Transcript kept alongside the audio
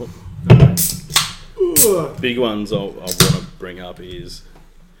big ones I want to bring up is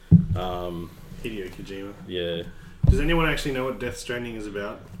Hideo Kojima. Yeah. Does anyone actually know what Death Stranding is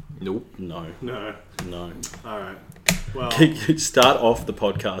about? Nope. No. Alright. Well, start off the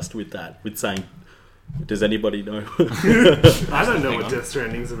podcast with that, with saying, does anybody know? I don't know what Death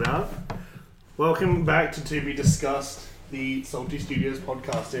Stranding's about. Welcome back to Be Discussed, the Salty Studios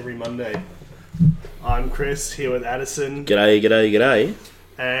podcast every Monday. I'm Chris, here with Addison. G'day.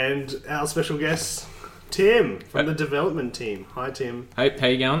 And our special guest, Tim, from the development team. Hi, Tim. Hey, how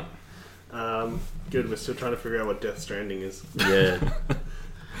you going? Good, we're still trying to figure out what Death Stranding is. Yeah.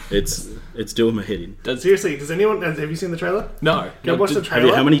 It's doing my head in. Seriously, have you seen the trailer? No. Watch the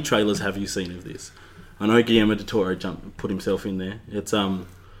trailer. How many trailers have you seen of this? I know Guillermo del Toro put himself in there. It's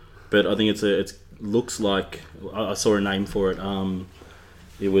but I think it looks like I saw a name for it.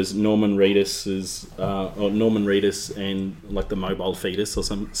 It was Norman Reedus and like the mobile fetus or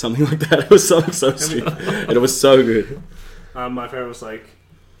something like that. It was something so stupid, and it was so good. My favorite was like,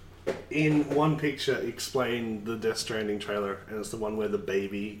 in one picture, explain the Death Stranding trailer, and it's the one where the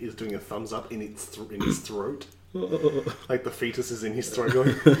baby is doing a thumbs up in his throat. Like the fetus is in his throat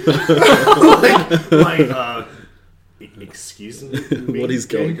going excuse me. What is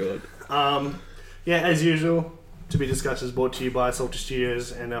going on? Yeah, as usual, To Be Discussed is brought to you by Salty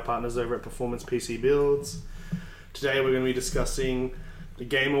Studios and our partners over at Performance PC Builds. Today we're going to be discussing the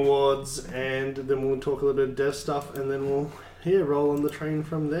Game Awards, and then we'll talk a little bit of dev stuff, and then we'll roll on the train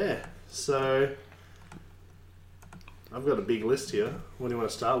from there. So I've got a big list here. What do you want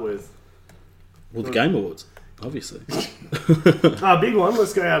to start with? Well, the Game Awards, obviously. Big one.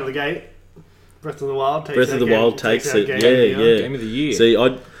 Let's go out of the gate. Breath of the Wild takes it. Yeah. Game of the year. See,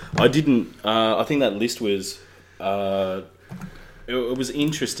 I didn't. I think that list was. It was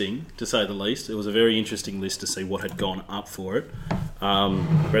interesting, to say the least. It was a very interesting list to see what had gone up for it.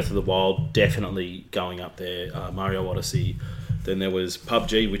 Breath of the Wild definitely going up there. Mario Odyssey. Then there was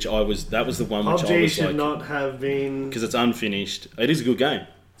PUBG, that was the one which I PUBG was should not have been, because it's unfinished. It is a good game.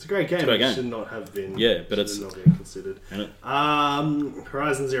 It's a great game. It should not have been. Yeah, but it's not been considered.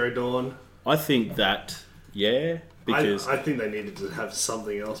 Horizon Zero Dawn. I think that because I think they needed to have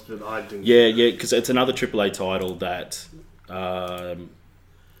something else, but I didn't. Yeah, because it's another AAA title that I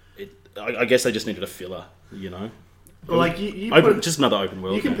guess they just needed a filler, you know. Well, like you just another open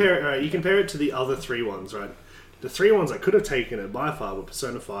world. You compare it to the other three ones, right? The three ones that could have taken it by far were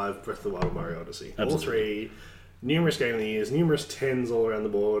Persona 5, Breath of the Wild, and Mario Odyssey. Absolutely. All three, numerous Game of the Years, numerous 10s all around the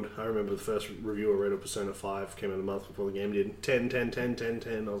board. I remember the first review I read of Persona 5 came out a month before the game did. 10. I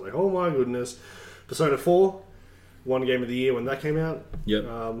was like, oh my goodness. Persona 4, one Game of the Year when that came out.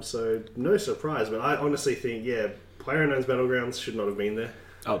 Yep. So no surprise, but I honestly think, PlayerUnknown's Battlegrounds should not have been there.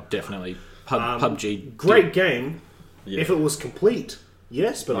 Oh, definitely. PUBG. Great game. Yeah. If it was complete,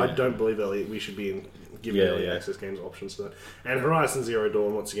 yes, but I don't believe we should be giving early access games options to that. And Horizon Zero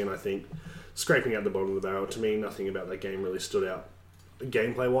Dawn, once again, I think, scraping out the bottom of the barrel. To me, nothing about that game really stood out.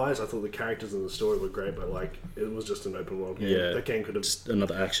 Gameplay-wise, I thought the characters and the story were great, but it was just an open-world game. Yeah, that game could have just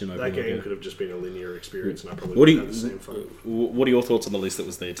another action. That game could have just been a linear experience, and I probably wouldn't have the same fun. What are your thoughts on the list that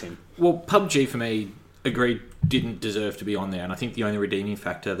was there, Tim? Well, PUBG for me, agreed, didn't deserve to be on there, and I think the only redeeming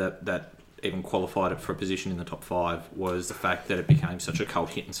factor that even qualified it for a position in the top 5 was the fact that it became such a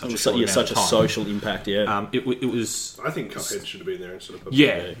cult hit in such a short amount of time. Such a social impact. Yeah, it was. I think Cuphead should have been there instead of PUBG.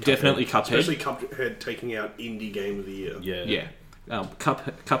 Yeah, definitely Cuphead. Especially Cuphead taking out Indie Game of the Year. Yeah.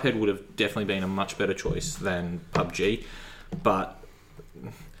 Cuphead would have definitely been a much better choice than PUBG, but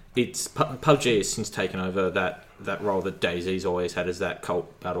PUBG has since taken over that role that DayZ's always had as that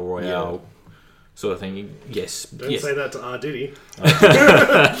cult battle royale sort of thing. Yes. Don't say that to R. Diddy.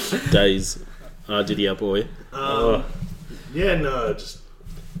 Days. R. Diddy, our boy. Just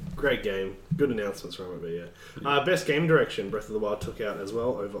great game. Good announcements from it, but best game direction, Breath of the Wild took out as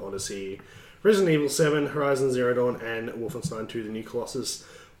well over Odyssey, Resident Evil 7, Horizon Zero Dawn, and Wolfenstein 2: The New Colossus.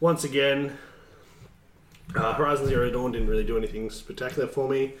 Once again, Horizon Zero Dawn didn't really do anything spectacular for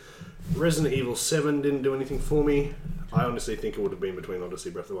me. Resident Evil 7 didn't do anything for me. I honestly think it would have been between Odyssey,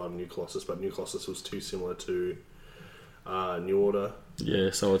 Breath of the Wild, and New Colossus, but New Colossus was too similar to New Order.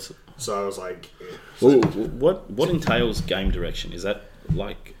 Yeah, so I was like... What entails game direction? Is that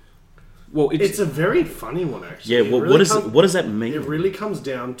like... Well, it's a very funny one, actually. Yeah, well, what does that mean? It really comes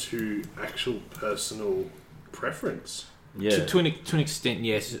down to actual personal preference. Yeah. To an extent,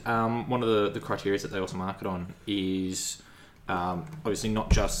 yes. One of the criteria that they also market on is obviously not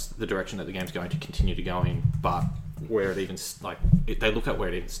just the direction that the game's going to continue to go in, but where it even they look at where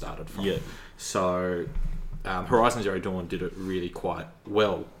it even started from. Yeah. So Horizon Zero Dawn did it really quite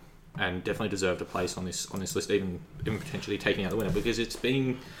well, and definitely deserved a place on this list, even potentially taking out the winner, because it's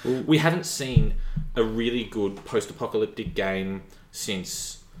been we haven't seen a really good post-apocalyptic game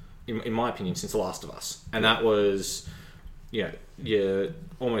since, in my opinion, since The Last of Us, and that was, your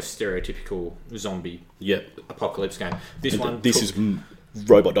almost stereotypical zombie apocalypse game. This is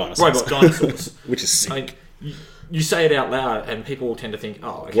robot dinosaurs, which is sick. Like, you say it out loud, and people will tend to think,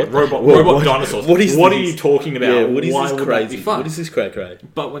 "Oh, okay, what? robot dinosaurs. What are you talking about? Yeah, what is Why this would crazy? that be fun?" What is this cray?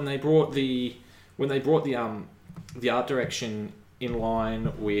 But when they brought the art direction in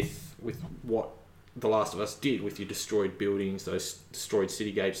line with what The Last of Us did, with your destroyed buildings, those destroyed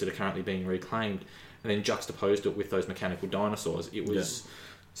city gates that are currently being reclaimed, and then juxtaposed it with those mechanical dinosaurs, it was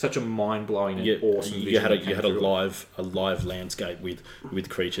such a mind-blowing and awesome vision. You had a live landscape with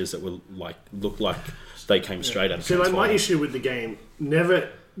creatures that were looked like they came straight out of Transformers. So my issue with the game never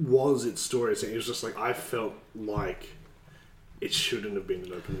was its story. It was just I felt like it shouldn't have been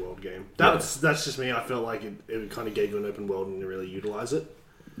an open world game. That's just me. I felt like it kind of gave you an open world and didn't really utilize it.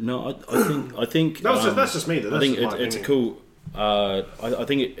 No, I think that's just me. Though. I think it's a cool. I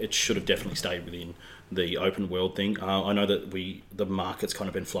think it should have definitely stayed within the open world thing. I know that the market's kind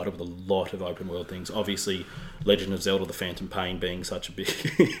of been flooded with a lot of open world things. Obviously, Legend of Zelda: The Phantom Pain being such a big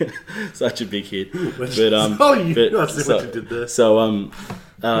hit. But what you did there. So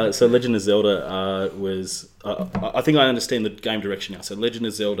Legend of Zelda was. I think I understand the game direction now. So Legend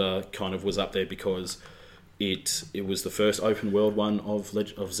of Zelda kind of was up there because it was the first open world one of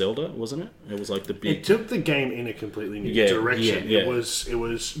Zelda, wasn't it? It was like the big. It took the game in a completely new direction. Yeah. It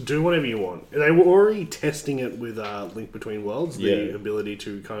was do whatever you want. They were already testing it with Link Between Worlds, the ability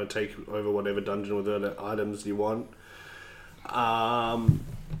to kind of take over whatever dungeon with items you want. But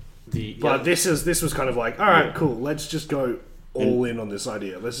this was kind of all right, cool. Let's just go all in on this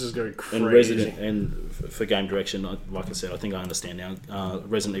idea. Let's just go crazy. And for game direction, like I said, I think I understand now.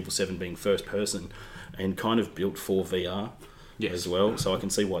 Resident Evil 7 being first person and kind of built for VR as well, so I can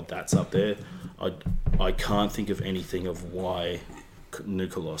see why that's up there. I can't think of anything of why New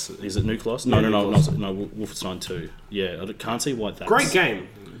Colossus. Is it New Colossus? No, Wolfenstein 2. Yeah, I can't see why that's... Great game.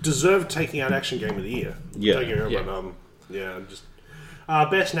 Deserved taking out Action Game of the Year. Yeah. Don't get me wrong, but just...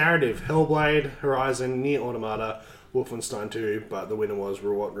 best narrative, Hellblade, Horizon, Nier Automata, Wolfenstein 2, but the winner was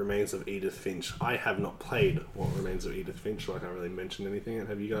What Remains of Edith Finch. I have not played What Remains of Edith Finch, so I can't really mention anything.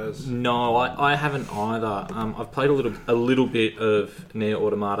 Have you guys? No, I haven't either. I've played a little bit of Nier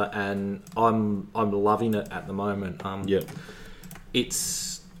Automata, and I'm loving it at the moment. I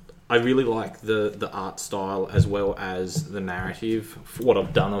really like the art style as well as the narrative. For what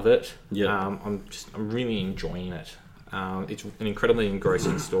I've done of it, I'm really enjoying it. It's an incredibly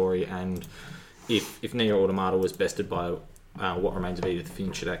engrossing story, and if Nier Automata was bested by What Remains of Edith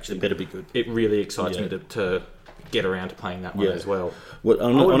Finch, it better be good. It really excites me to get around to playing that one as well. I would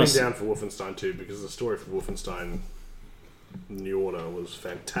have been down for Wolfenstein 2 because the story for Wolfenstein New Order was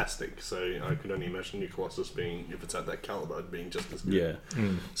fantastic. So I could only imagine New Colossus being, if it's at that caliber, being just as good. Yeah.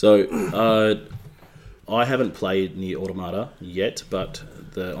 So I haven't played Nier Automata yet, but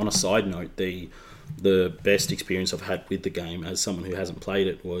on a side note, the best experience I've had with the game as someone who hasn't played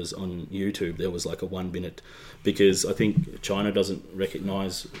it was on YouTube. There was like a 1 minute, because I think China doesn't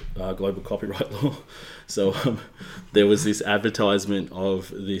recognise global copyright law. So there was this advertisement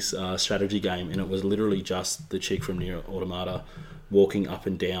of this strategy game, and it was literally just the chick from Nier Automata walking up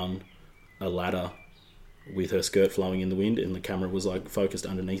and down a ladder with her skirt flowing in the wind, and the camera was like focused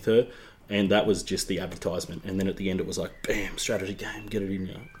underneath her. And that was just the advertisement. And then at the end, it was like, bam, strategy game, get it in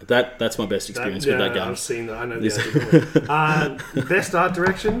there. That's my best experience with that game. I've seen that. I know the best art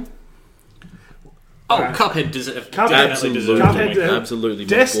direction? Cuphead deserves Absolutely.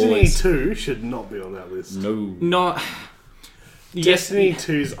 Destiny 2 should not be on that list. No. Destiny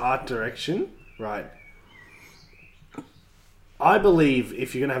 2's art direction, right. I believe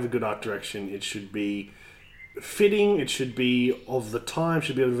if you're going to have a good art direction, it should be fitting, it should be of the time,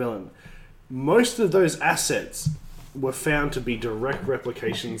 should be relevant. Most of those assets were found to be direct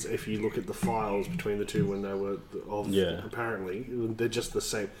replications if you look at the files between the two when they were apparently they're just the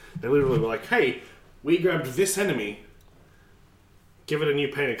same. They literally were like, hey, we grabbed this enemy, give it a new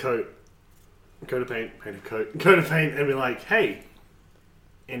painted coat, coat of paint, and be like, hey,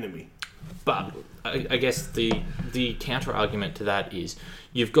 enemy. But I guess the counter argument to that is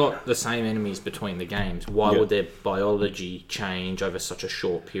you've got the same enemies between the games. Why would their biology change over such a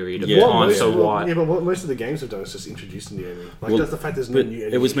short period of time? But what most of the games have done is just introduce a new enemy. That's the fact there's no new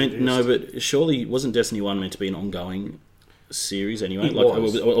enemy. It was meant but surely wasn't Destiny 1 meant to be an ongoing series anyway?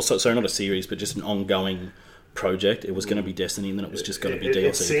 Sorry, not a series, but just an ongoing project. It was going to be Destiny, and then it was just going to be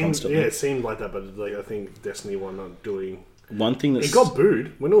DLC constantly. Yeah, it seemed like that, but I think Destiny 1 not doing one thing that's It got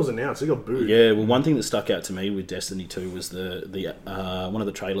booed when it was announced. It got booed. yeah. Well, one thing that stuck out to me with Destiny 2 was the one of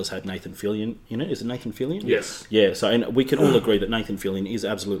the trailers had Nathan Fillion in it. Is it Nathan Fillion? Yes. Yeah. So, and we can all agree that Nathan Fillion is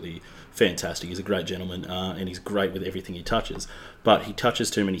absolutely fantastic. He's a great gentleman, and he's great with everything he touches. But he touches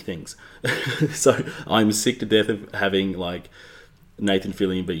too many things. So I'm sick to death of having like Nathan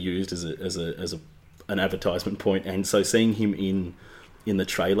Fillion be used as an advertisement point. And so seeing him in the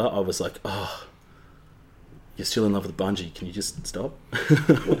trailer, I was like, oh, you're still in love with Bungie. Can you just stop?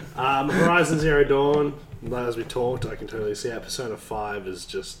 Horizon Zero Dawn, as we talked, I can totally see it. Persona 5 is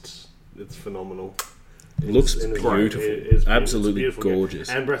just, it's phenomenal. Looks It's beautiful. Absolutely it's a beautiful game. gorgeous.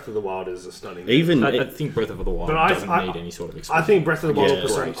 And Breath of the Wild is a stunning game. Even I think Breath of the Wild But I- doesn't I- need any sort of I expansion. think Breath of the Wild,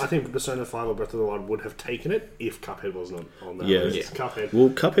 Yeah. I think Persona 5 or Breath of the Wild would have taken it if Cuphead was not on that Yeah. list. Cuphead. Well,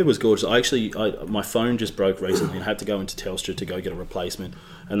 Cuphead was gorgeous. My phone just broke recently and I had to go into Telstra to go get a replacement.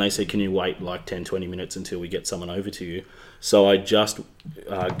 And they said, can you wait like 10, 20 minutes until we get someone over to you? So I just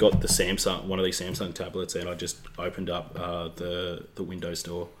got one of these Samsung tablets, and I just opened up the Windows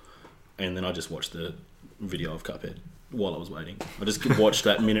Store, and then I just watched the video of Cuphead while I was waiting. I just watched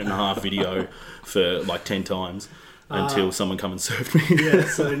that minute and a half video for like 10 times until someone come and served me. Yeah,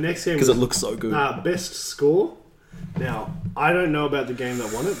 so next game Because it looks so good. best score. Now, I don't know about the game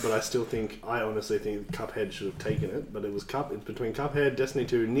that won it, but I honestly think Cuphead should have taken it. But it was it's between Cuphead, Destiny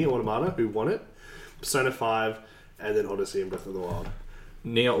 2, Nier Automata, who won it, Persona 5, and then Odyssey and Breath of the Wild.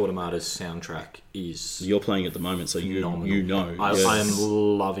 Nier Automata's soundtrack is You're playing at the moment, so you phenomenal. know. I Yes. am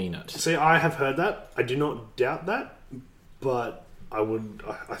loving it. See, I have heard that. I do not doubt that, but I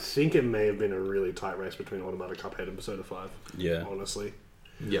think it may have been a really tight race between Automata, Cuphead, and Persona 5. Yeah. Honestly.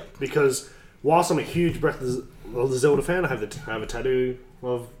 Yep. Because whilst I'm a huge Breath of the Zelda fan, I have a tattoo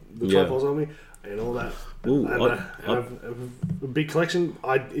of the Yeah. Triforce on me and all that. Ooh, And I have a big collection.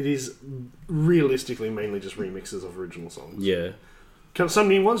 It is realistically mainly just remixes of original songs. Yeah. Some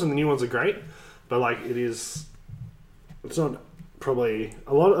new ones, and the new ones are great, but like it's not probably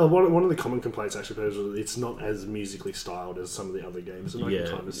one of the common complaints actually is that it's not as musically styled as some of the other games, and I Yeah.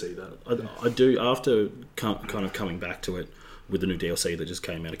 can kind of see that. I do, after kind of coming back to it with the new DLC that just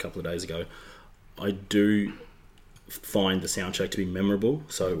came out a couple of days ago, I do find the soundtrack to be memorable.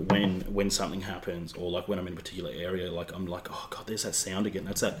 So when something happens, or like when I'm in a particular area, like I'm like, oh god, there's that sound again.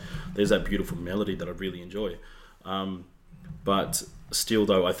 There's that beautiful melody that I really enjoy. But still,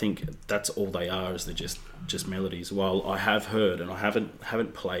 though, I think that's all they are, is they're just melodies. While I have heard, and I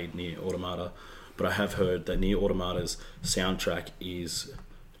haven't played Nier Automata, but I have heard that Nier Automata's soundtrack is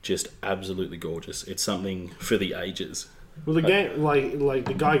just absolutely gorgeous. It's something for the ages. Well, the game, like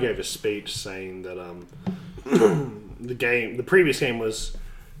the guy gave a speech saying that the previous game was,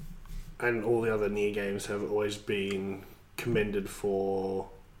 and all the other Nier games have always been commended for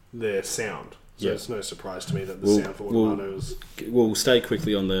their sound. So Yeah. it's no surprise to me that the Well- sound for well- Automata was. We'll stay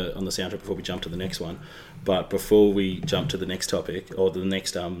quickly on the soundtrack before we jump to the next one. But before we jump to the next topic, or the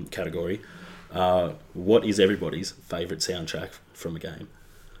next category, what is everybody's favourite soundtrack from a game?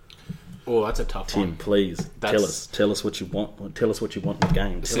 Oh, that's a tough Tim, one. please That's- tell us what you want. Tell us what you want in the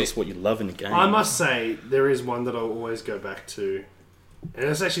game. Tell See- us what you love in the game. I must say, there is one that I'll always go back to. And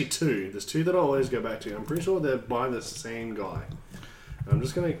it's actually two. There's two that I'll always go back to. I'm pretty sure they're by the same guy. I'm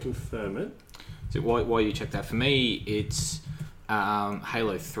just going to confirm it. So while you check that, for me, it's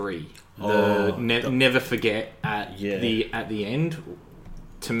Halo 3. Oh, Never forget at Yeah. the end.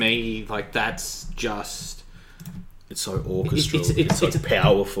 To me, like that's just It's so orchestral. It's It's so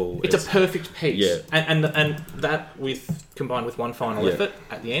powerful. it's a perfect piece. Yeah. And that combined with one final Yeah. effort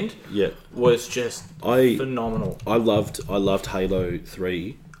at the end yeah. was just phenomenal. I loved Halo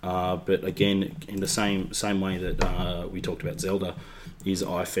 3, but again, in the same way that we talked about Zelda, is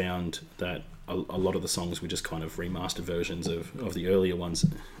I found that a lot of the songs were just kind of remastered versions of the earlier ones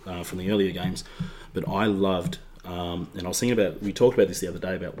from the earlier games. But I loved, and I was thinking about, we talked about this the other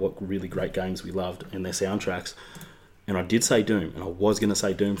day, about what really great games we loved and their soundtracks. And I did say Doom, and I was going to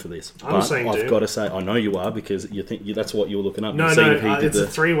say Doom for this. I'm saying I've Doom. got to say, I know you are, because you think that's what you were looking up. No, You're seeing no, if he did it's a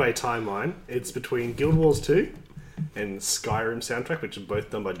three-way timeline. It's between Guild Wars 2 and Skyrim soundtrack, which are both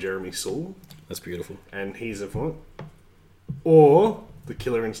done by Jeremy Soule, That's beautiful. and he's a font. Or the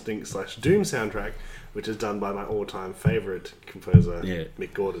Killer Instinct / Doom soundtrack, which is done by my all-time favourite composer, Yeah.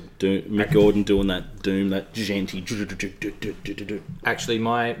 Mick Gordon. Mick Gordon doing that Doom, that genty. Actually,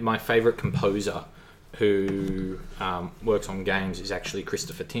 my favourite composer who works on games is actually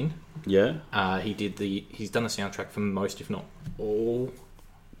Christopher Tin. Yeah. He's done the soundtrack for most, if not all,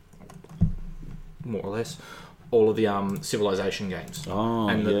 more or less, all of the Civilization games. Oh,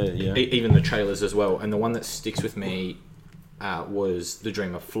 and yeah. even the trailers as well. And the one that sticks with me was The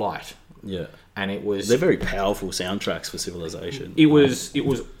Dream of Flight, Yeah. and it was They're very powerful soundtracks for Civilization. it was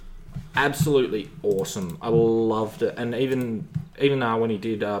absolutely awesome. I loved it, and even when he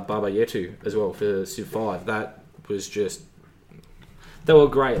did Baba Yetu as well for Civ 5, that was just they were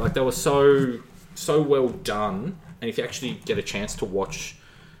great. Like they were so well done, and if you actually get a chance to watch,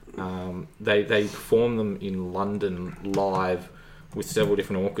 they perform them in London live with several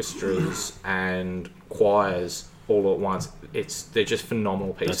different orchestras and choirs all at once. They're just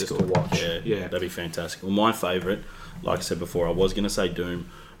phenomenal pieces to watch. Yeah, that'd be fantastic. Well, my favourite, like I said before, I was going to say Doom,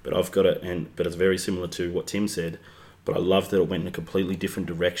 but I've got it, but it's very similar to what Tim said. But I love that it went in a completely different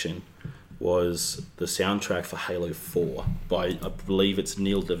direction. Was the soundtrack for Halo 4 by, I believe it's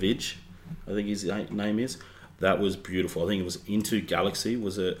Neil Davidge, I think his name is. That was beautiful. I think it was Into Galaxy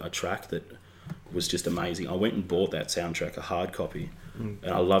was a track that was just amazing. I went and bought that soundtrack, a hard copy, and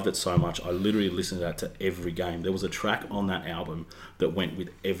I loved it so much. I literally listened to that to every game. There was a track on that album that went with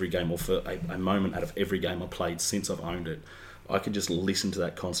every game, or for a moment out of every game I played since I've owned it. I could just listen to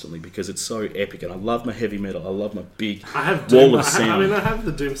that constantly because it's so epic, and I love my heavy metal. I love my big wall of sound. I have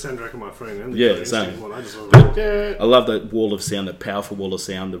the Doom soundtrack on my phone. And Yeah, same. One. I just was like, yeah. I love that wall of sound, that powerful wall of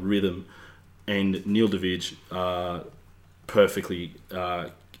sound, the rhythm, and Neil Davidge perfectly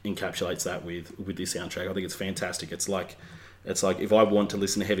encapsulates that with this soundtrack. I think it's fantastic. It's like if I want to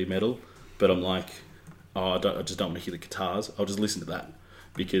listen to heavy metal, but I'm like, I just don't want to hear the guitars. I'll just listen to that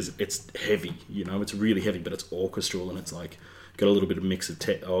because it's heavy. It's really heavy, but it's orchestral, and it's like got a little bit of mix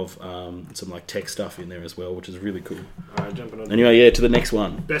of some like tech stuff in there as well, which is really cool. Alright, jumping on. Anyway, to the next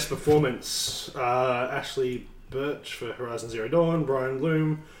one. Best performance: Ashley Birch for Horizon Zero Dawn, Brian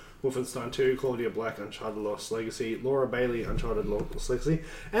Bloom, Wolfenstein 2, Claudia Black, Uncharted Lost Legacy, Laura Bailey, Uncharted Lost Legacy,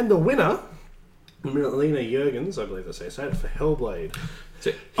 and the winner, Melina Jurgens, I believe that's how you say it, for Hellblade.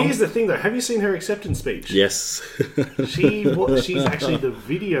 So, Here's the thing, though. Have you seen her acceptance speech? Yes. She's actually the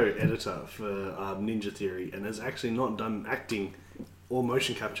video editor for Ninja Theory and has actually not done acting or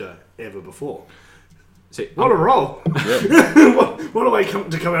motion capture ever before. so What a role! what a way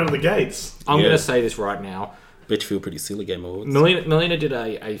to come out of the gates. I'm Yeah. going to say this right now. Bet you feel pretty silly, Game Awards. Melina did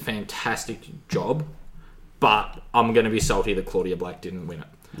a fantastic job, but I'm going to be salty that Claudia Black didn't win it.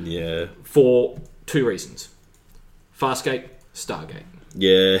 Yeah. For two reasons. Farscape, Stargate.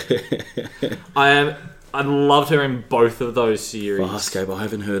 Yeah. I loved her in both of those series. Farscape. I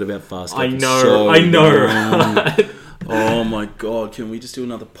haven't heard about Farscape. I in know, so I know. long. Right? Oh my god! Can we just do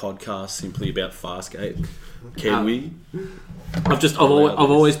another podcast simply about Farscape? Can we?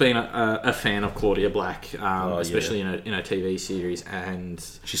 I've always been a fan of Claudia Black, especially yeah. in a TV series, and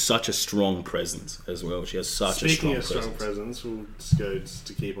She's such a strong presence as well. She has such Speaking a of strong strong presence. presence, we'll just go just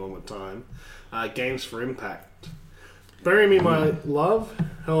to keep on with time. Games for Impact. Bury Me My Love,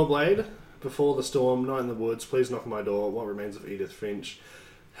 Hellblade, Before the Storm, Night in the Woods, Please Knock on My Door, What Remains of Edith Finch.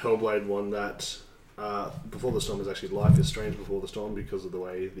 Hellblade won that. Before the Storm is actually Life is Strange Before the Storm because of the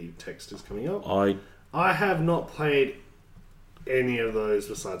way the text is coming up. I have not played any of those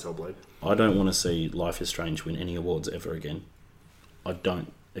besides Hellblade. I don't want to see Life is Strange win any awards ever again. I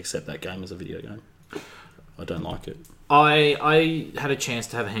don't accept that game as a video game. I don't like it. I had a chance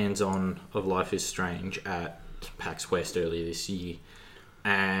to have hands-on of Life is Strange at PAX West earlier this year,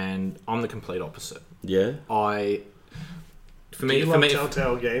 and I'm the complete opposite. Yeah? For me,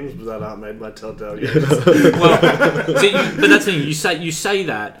 Telltale games that aren't made by Telltale games. Well, see, but that's the thing. You say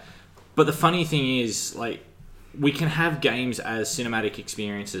that, but the funny thing is, like, we can have games as cinematic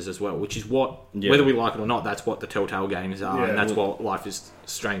experiences as well, which is what, whether we like it or not, that's what the Telltale games are, and that's what Life is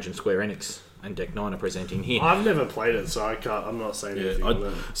Strange and Square Enix and Deck 9 are presenting here. I've never played it, so I'm not saying anything on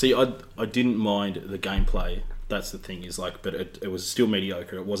that. See, I didn't mind the gameplay. That's the thing, is like, but it was still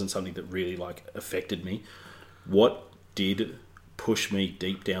mediocre. It wasn't something that really like affected me. What did push me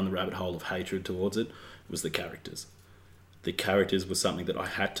deep down the rabbit hole of hatred towards it was the characters. The characters was something that I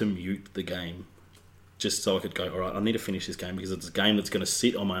had to mute the game just so I could go, all right, I need to finish this game because it's a game that's going to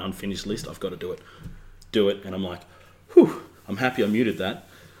sit on my unfinished list. I've got to do it. And I'm like, whew, I'm happy I muted that.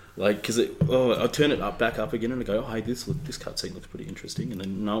 Like, because I turn it back up again and I go, oh, hey, this cutscene looks pretty interesting. And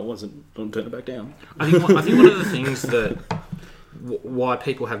then, no, it wasn't. Don't turn it back down. I think one of the things that why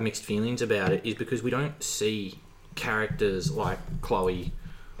people have mixed feelings about it is because we don't see characters like Chloe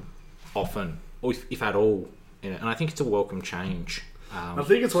often, or if at all, in it. And I think it's a welcome change. I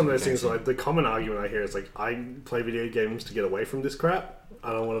think it's one of those things like the common argument I hear is like, I play video games to get away from this crap.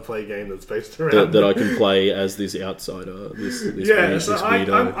 I don't want to play a game that's based around that I can play as this outsider. This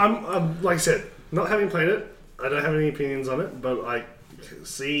weirdo. I'm like I said, not having played it, I don't have any opinions on it, but like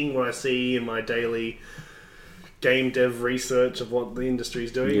seeing what I see in my daily game dev research of what the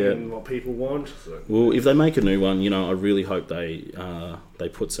industry's doing Yeah. and what people want. So. Well, if they make a new one, I really hope they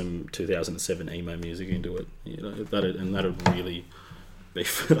put some 2007 emo music into it. That'd really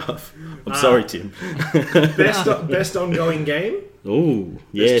beef it up. I'm sorry, Tim. Best ongoing game. Oh,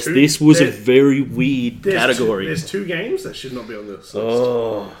 There's yes, two- this was a there's- very weird category. There's 2 games that should not be on this list.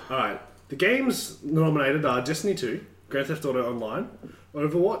 Oh, Alright, the games nominated are Destiny 2, Grand Theft Auto Online,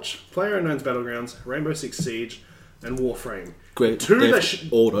 Overwatch, PlayerUnknown's Battlegrounds, Rainbow Six Siege, and Warframe. Great. Two that Theft sh-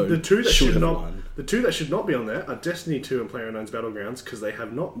 Auto the two that should should have not won. the two that should not be on there are Destiny 2 and PlayerUnknown's Battlegrounds because they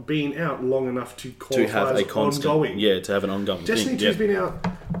have not been out long enough to To qualify have as a constant, ongoing. to have an ongoing Destiny thing. 2's been out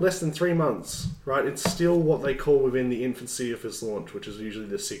less than 3 months, right? It's still what they call within the infancy of its launch, which is usually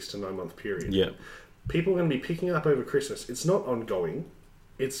the 6 to 9 month period. Yeah. People are going to be picking it up over Christmas. It's not ongoing.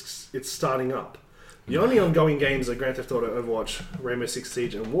 It's starting up. The only ongoing games are Grand Theft Auto, Overwatch, Rainbow Six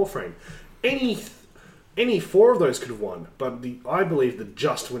Siege, and Warframe. Any 4 of those could have won, but I believe the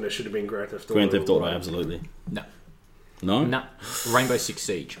just winner should have been Grand Theft Auto. Grand Theft Auto, absolutely. No. No? No, Rainbow Six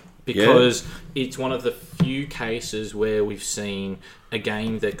Siege. Because it's one of the few cases where we've seen a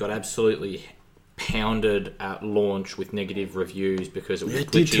game that got absolutely pounded at launch with negative reviews because it was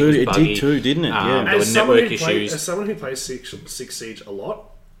It did glitchy, too. it was It buggy. did too, didn't it? Yeah. There were network issues. As someone who plays Six Siege a lot,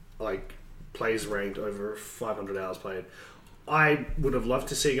 like plays ranked over 500 hours played, I would have loved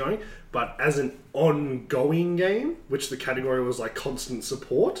to see going, but as an ongoing game, which the category was like constant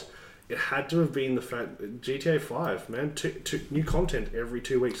support, it had to have been the fact that GTA 5, man, two new content every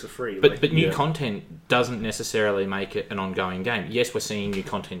 2 weeks for free. But new content doesn't necessarily make it an ongoing game. Yes, we're seeing new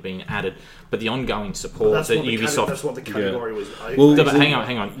content being added, but the ongoing support that's that what Ubisoft... that's what the category was. Well, No, but hang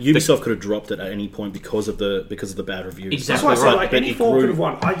on. Ubisoft could have dropped it at any point because of the bad reviews. Exactly. that's why I said right, like but any it 4 grew- could have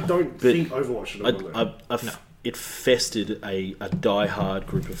won. I don't think Overwatch should have won there. It festered a die-hard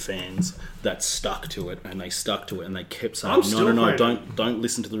group of fans that stuck to it, and they stuck to it, and they kept saying, I'm still no, playing don't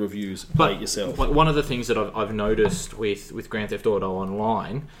listen to the reviews, play it yourself. One of the things that I've noticed with Grand Theft Auto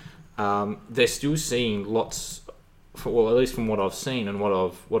Online, they're still seeing lots... Well, at least from what I've seen and what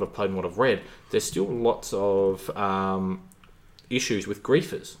I've played and what I've read, there's still lots of issues with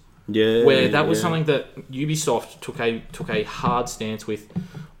griefers. Yeah, Where that was something that Ubisoft took a hard stance with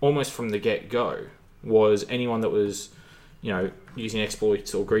almost from the get-go. Was anyone that was, using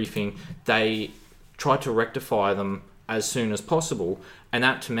exploits or griefing, they tried to rectify them as soon as possible, and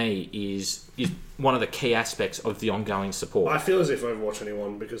that to me is one of the key aspects of the ongoing support. I feel as if Overwatch only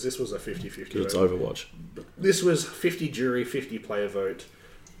won because this was a 50-50 It's vote. Overwatch. This was 50 jury, 50 player vote.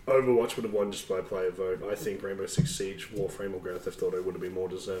 Overwatch would have won just by player vote. I think Rainbow Six Siege, Warframe, or Grand Theft Auto would have been more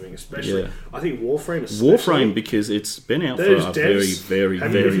deserving. Especially, I think Warframe. Warframe, because it's been out for those a devs, very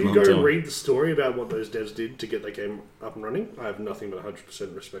if you long go time. read the story about what those devs did to get that game up and running, I have nothing but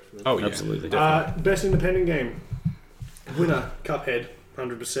 100% respect for them. Oh, yeah. Absolutely. Best independent game. Winner, Cuphead,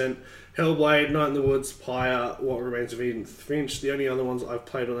 100%. Hellblade, Night in the Woods, Pyre, What Remains of Edith Finch. The only other ones I've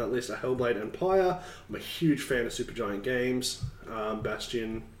played on that list are Hellblade and Pyre. I'm a huge fan of Supergiant Games,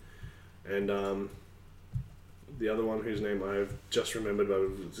 Bastion, and the other one whose name I've just remembered but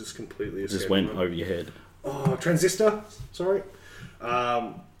it just completely escaped. Just went me. over your head. Oh, Transistor, sorry.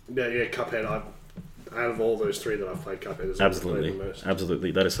 Cuphead. Out of all those 3 that I've played, Cuphead is the one I've played the most.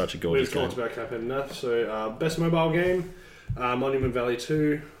 Absolutely. That is such a gorgeous We've game. talked about Cuphead enough. So, best mobile game, Monument Valley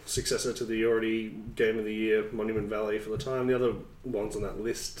 2, successor to the already Game of the Year, Monument Valley for the time. The other ones on that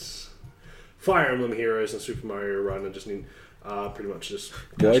list, Fire Emblem Heroes and Super Mario Run, and just need pretty much just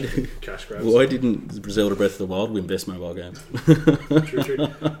cash grabs. Why didn't Zelda Breath of the Wild win Best Mobile Game? True.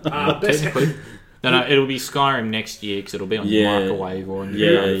 Best No, it'll be Skyrim next year because it'll be on your microwave or on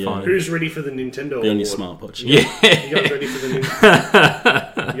your phone. Who's ready for the Nintendo Be on Award? your smartwatch. Yeah.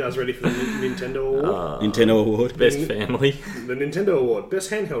 You guys ready for the Nintendo Award? Nintendo Award. Best family. The Nintendo Award. Best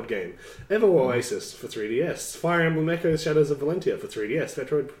handheld game. Ever Oasis for 3DS. Fire Emblem Echoes Shadows of Valentia for 3DS.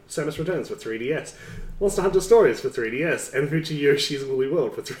 Metroid Samus Returns for 3DS. Monster Hunter Stories for 3DS. And Fuji Yoshi's Woolly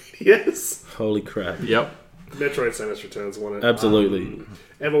World for 3DS. Holy crap. Yep. Metroid Samus Returns won it. Absolutely.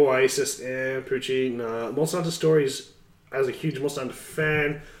 Ever Oasis, Poochie, nah. Monster Hunter Stories, as a huge Monster Hunter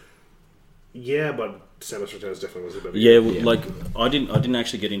fan, yeah, but Samus Returns definitely was a better Yeah, game. like I didn't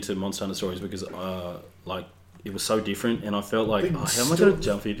actually get into Monster Hunter Stories because like it was so different, and I felt like, how am I going to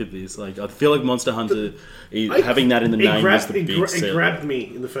jump into this? Like, I feel like Monster Hunter, having that in the name is the big It sell. grabbed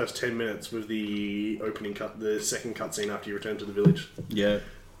me in the first 10 minutes with the opening cut, the second cutscene after you return to the village. Yeah.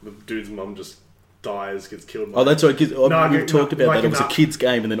 The dude's mum just dies, gets killed. Oh, that's right. We've talked about like that. It was a enough. kid's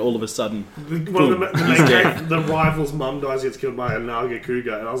game, and then all of a sudden, One of the main characters, the rival's mum dies, gets killed by a Naga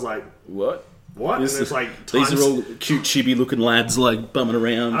Cougar, and I was like, what? what? This and it's is- like These are all cute, chibi looking lads like bumming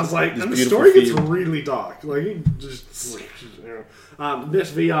around. I was like, this and the beautiful story gets field. really dark. Like, it just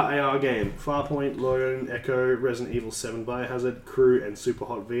best VR AR game: Farpoint, Logan, Echo, Resident Evil 7 Biohazard, Crew, and Super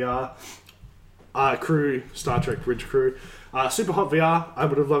Hot VR. Crew, Star Trek Bridge Crew. Super Hot VR, I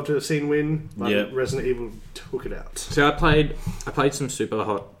would have loved to have seen win, but Yeah. Resident Evil took it out. So I played some Super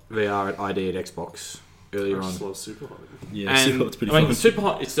Hot VR at ID at Xbox I earlier on. just love Super Hot. Yeah, And Super Hot's pretty I mean, fun. Super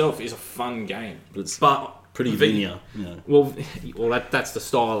Hot itself is a fun game, But it's but pretty V- linear. Yeah. Well, that's the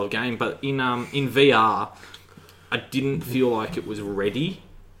style of game. But in VR, I didn't feel like it was ready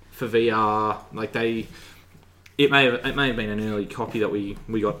for VR. Like it may have been an early copy that we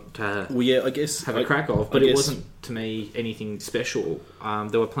got to Well, yeah, I guess have a crack of, but I it guess- wasn't to me anything special.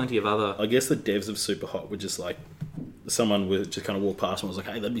 There were plenty of other. I guess the devs of Super Hot were just like, someone would just kind of walk past and was like,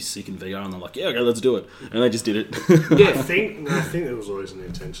 "Hey, that'd be sick in VR," and they're like, "Yeah, okay, let's do it," and they just did it. I Yeah, think there was always an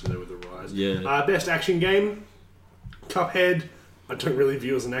intention there with the Rise. Yeah. Best action game: Cuphead. I don't really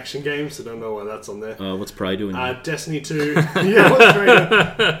view as an action game, so don't know why that's on there. What's Prey doing? Destiny 2. Yeah, what's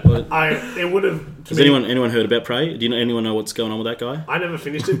great? It would have. Has anyone heard about Prey? Do you know anyone know what's going on with that guy? I never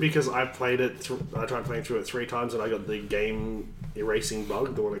finished it because I played it. I tried playing through it 3 times, and I got the game erasing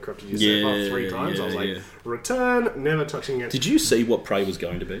bug, the one that corrupted your save file 3 times. I was like, yeah. return, never touching it. Did you see what Prey was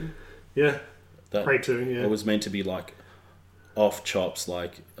going to be? Yeah, That Prey 2. Yeah, It was meant to be like off chops,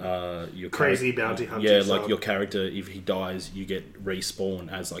 like your Crazy bounty hunter Yeah, style. like your character, if he dies, you get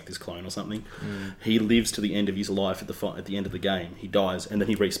respawn as like this clone or something. He lives to the end of his life at the end of the game. He dies and then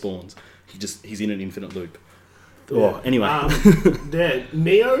he respawns. He's in an infinite loop. Yeah. Oh, anyway, Yeah,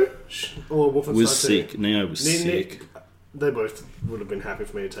 Neo or Wolfenstein was 2? sick. Neo was sick. They both would have been happy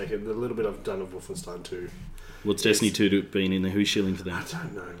for me to take it. The little bit I've done of Wolfenstein 2. What's Destiny 2 been in there? Who's shilling for them? I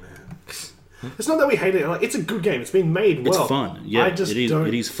don't know, man. It's not that we hate it. Like, it's a good game. It's been made well. It's fun. Yeah, I just it is. don't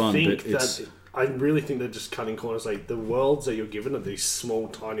It is fun, think but it's that I really think they're just cutting corners. Like the worlds that you're given are these small,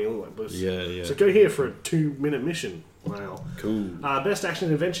 tiny little like boosts. yeah. So go here for a 2-minute mission. Wow. Cool. Best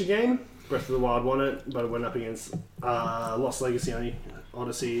action adventure game. Breath of the Wild won it, but it went up against Lost Legacy,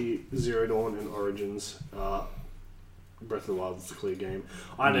 Odyssey, Zero Dawn, and Origins. Breath of the Wild is the clear game.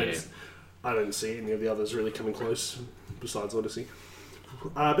 I don't see any of the others really coming close besides Odyssey.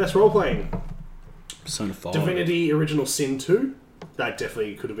 Best role playing. Persona 5. Divinity Original Sin 2. That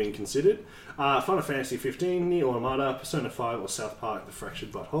definitely could have been considered. Final Fantasy 15, Neo Armada, Persona 5, or South Park: The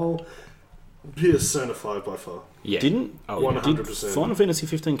Fractured But Whole. Persona 5 by far. yeah. Didn't Oh, yeah. 100%. Final Fantasy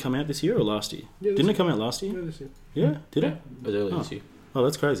 15 come out this year or last year? Yeah, this Didn't year. it come out last year? Yeah, this year. Yeah, did it? It was earlier this year. Oh,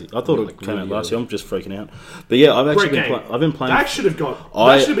 that's crazy. I thought Like, it came out really last year. I'm just freaking out. But yeah, I've actually Great been game. I've been playing. That should have got.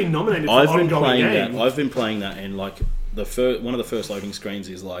 I- That should have been nominated for I've been ongoing playing game. that. I've been playing that, and like one of the first loading screens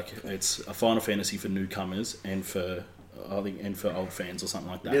is like it's a Final Fantasy for newcomers and for for old fans or something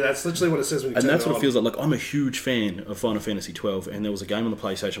like that. Yeah, that's literally what it says when you And turn that's it what on. it feels like. Like I'm a huge fan of Final Fantasy 12, and there was a game on the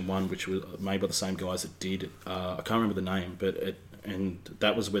PlayStation 1 which was made by the same guys that did. I can't remember the name, but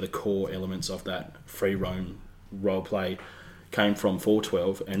that was where the core elements of that free roam role play came from for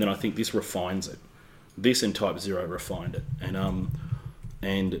 12, and then I think this refines it. This and Type 0 refined it,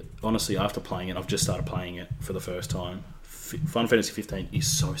 and honestly, after playing it, I've just started playing it for the first time. Final Fantasy 15 is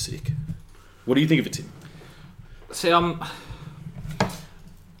so sick. What do you think of it, Tim? See,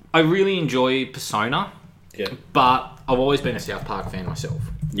 I really enjoy Persona, Yeah, but I've always been a South Park fan myself.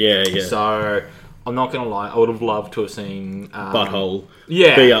 yeah. So I'm not gonna lie, I would have loved to have seen Butthole,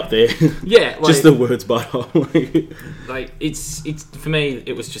 Yeah, be up there. yeah. Like, Just the words butthole. like it's for me,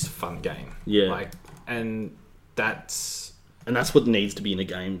 it was just a fun game. Yeah. Like, and that's And that's what needs to be in the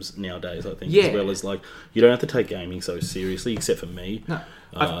games nowadays, I think, Yeah. as well as like you don't have to take gaming so seriously, except for me. no.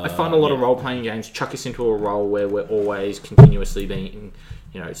 I find a lot of yeah. role playing games chuck us into a role where we're always continuously being,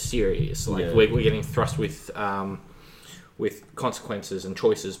 serious. Like Yeah. we're getting thrust with consequences and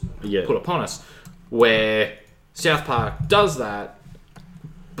choices Yeah. put upon us. Where South Park does that,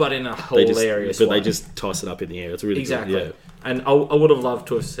 but in a They just, hilarious but way. they just toss it up in the air. It's really Exactly. good. And I would have loved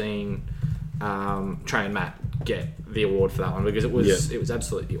to have seen Trey and Matt get the award for that one because it was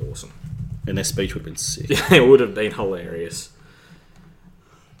absolutely awesome. Yeah, and their speech would have been sick. It would have been hilarious.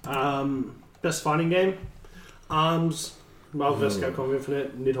 Best fighting game. Arms. Marvel vs. Capcom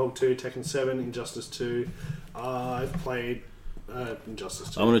Infinite. Nidhogg 2. Tekken 7. Injustice 2. I've played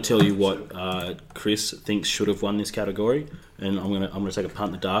Injustice 2. I want to tell you what Chris thinks should have won this category, and I'm gonna take a punt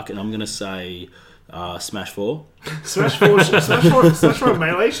in the dark, and I'm gonna say Smash 4. Smash 4 and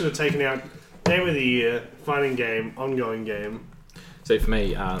Melee should have taken out Game of the Year, fighting game, ongoing game. So for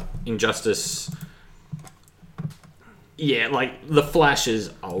me, Injustice. Yeah, like the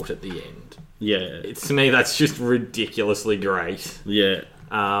Flash's ult at the end. Yeah, To me, that's just ridiculously great. yeah.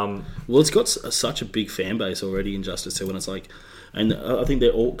 Well, it's got such a big fan base already in Justice 2, and it's like, and I think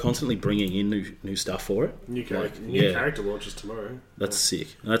they're all constantly bringing in new stuff for it. New character launches tomorrow. That's sick.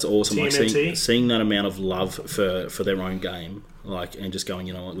 And that's awesome. Like seeing that amount of love for their own game, like, and just going,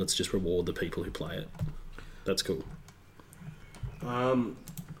 let's just reward the people who play it. That's cool.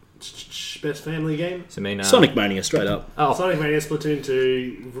 Best family game? Sonic Mania, straight up. Oh. Sonic Mania, Splatoon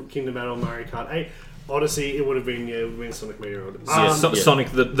 2, Kingdom Battle, Mario Kart 8. Odyssey, it would have been Sonic Mania.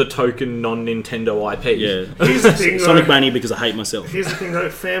 Sonic, the token non-Nintendo IP. Yeah. Here's the thing, Sonic Mania because I hate myself. Here's the thing, though.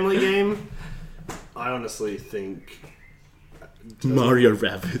 Family game, I honestly think... Mario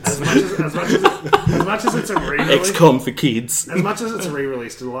Rabbids. As much as it's a re-release... XCOM for kids. As much as it's a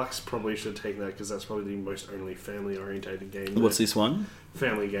re-release, Deluxe probably should take that because that's probably the most only family-orientated game. What's this one?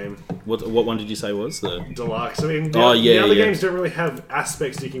 Family game. What one did you say was? The Deluxe. I mean, the other games don't really have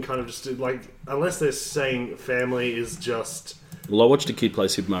aspects you can kind of just do, like, unless they're saying family is just... Well, I watched a kid play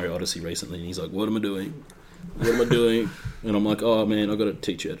Super Mario Odyssey recently, and he's like, "What am I doing? What am I doing?" And I'm like, "Oh man, I've got to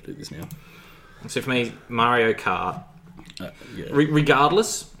teach you how to do this now." So for me, Mario Kart, yeah.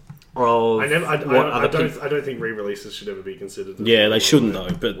 regardless of I don't think re-releases should ever be considered. Yeah, they shouldn't though.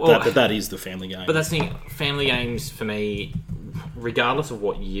 But that is the family game. But that's the thing. Family games for me, regardless of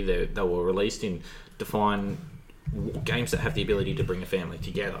what year they were released in, define games that have the ability to bring a family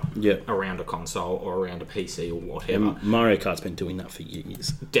together around a console or around a PC or whatever. And Mario Kart's been doing that for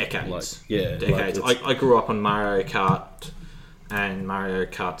years. Decades. Decades. I grew up on Mario Kart and Mario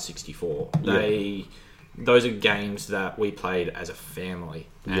Kart 64. Those are games that we played as a family.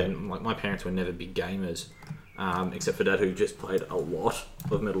 And like my parents were never big gamers, except for Dad, who just played a lot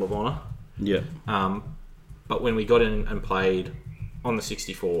of Medal of Honor. Yeah. But when we got in and played on the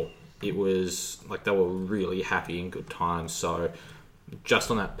 64, it was like they were really happy and good times. So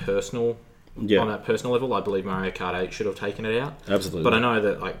just on that personal level, I believe Mario Kart 8 should have taken it out. Absolutely. But I know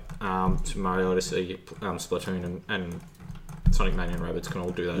that like Super Mario Odyssey, Splatoon, and Sonic Mania and Rabbids can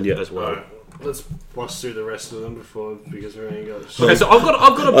all do that as well. Right. Let's watch through the rest of them because we ain't got. Okay, so I've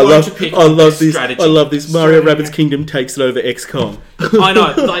got a bunch to pick. I love this. Strategy. I love this. Mario Rabbids Kingdom takes it over XCOM. I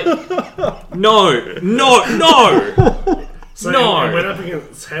know. Like, no. So it went up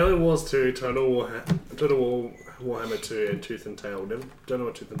against Halo Wars 2, Total War Warhammer 2, and Tooth and Tail. Don't know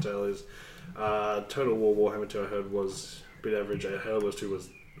what Tooth and Tail is. Total War Warhammer 2 I heard was a bit average. Halo Wars 2 was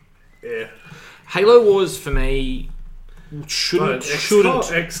Halo Wars for me shouldn't.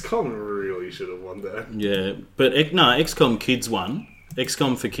 XCOM really should have won that. Yeah, but XCOM Kids won.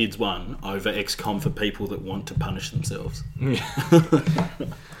 XCOM for Kids won over XCOM for people that want to punish themselves.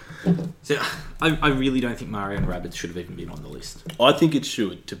 So I really don't think Mario and Rabbids should have even been on the list. I think it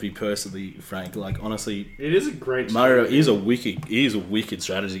should, to be personally frank. Like honestly, it is a great Mario is a wicked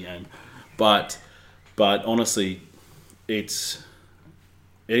strategy game, but honestly, it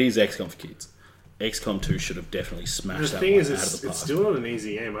is XCOM for Kids. XCOM 2 should have definitely smashed that one out of the park. It's still not an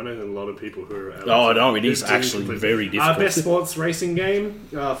easy game. I know there's a lot of people who are... it is actually very difficult. Best sports racing game,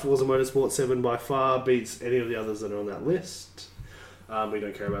 Forza Motorsport 7 by far beats any of the others that are on that list. We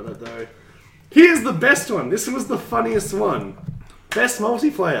don't care about that though. Here's the best one. This was the funniest one. Best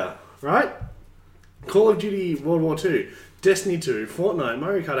multiplayer, right? Call of Duty World War 2, Destiny 2, Fortnite,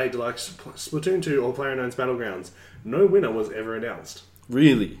 Mario Kart 8 Deluxe, Splatoon 2, or PlayerUnknown's Battlegrounds. No winner was ever announced.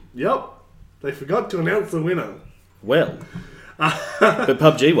 Really? Yep. They forgot to announce the winner. Well, but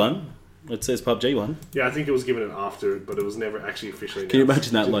PUBG won. It says PUBG won. Yeah, I think it was given an after, but it was never actually officially announced. Can you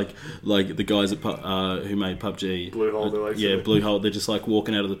imagine that? Like the guys at who made PUBG, Bluehole. They're like, Bluehole. They're just like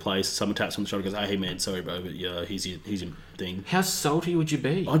walking out of the place. Someone taps on the shoulder, and goes, "Hey man, sorry bro, but here's your thing." How salty would you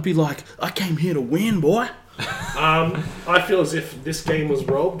be? I'd be like, "I came here to win, boy." I feel as if this game was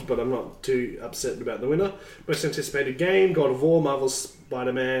robbed, but I'm not too upset about the winner. Most anticipated game: God of War, Marvel's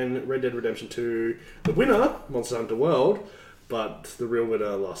Spider-Man, Red Dead Redemption 2. The winner, Monster Hunter World, but the real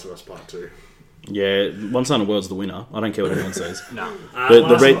winner, Last of Us Part 2. Yeah, Monster Hunter World's the winner. I don't care what anyone says. No.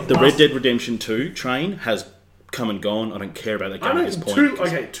 The Red Dead Redemption 2 train has come and gone. I don't care about that game at this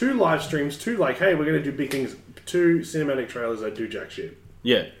point. Two live streams, hey, we're going to do big things. 2 cinematic trailers that do jack shit.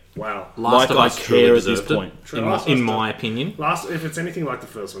 Yeah. Wow. Last of Us I care at this deserved point. in my opinion. If it's anything like the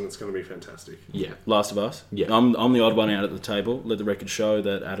first one, it's going to be fantastic. Yeah. Last of Us? Yeah. I'm the odd one out at the table. Let the record show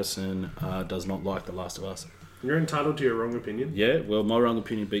that Addison does not like The Last of Us. You're entitled to your wrong opinion. Yeah, well, my wrong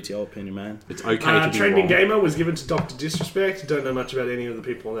opinion beats your opinion, man. It's okay to be Trending wrong. Gamer was given to Dr. Disrespect. Don't know much about any of the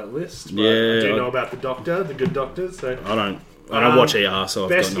people on that list. But Yeah, I do know about the Doctor, the good doctor. So I don't watch ER, so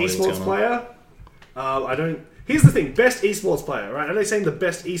I've best got no idea what's esports going on. player. Here's the thing: best esports player. Right? Are they saying the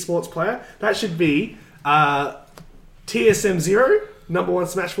best esports player? That should be TSM 0. number one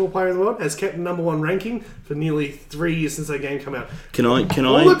Smash 4 player in the world, has kept the number one ranking for nearly 3 years since that game came out.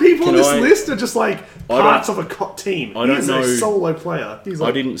 All the people on this list are just like parts of a team. He's a solo player. He's like,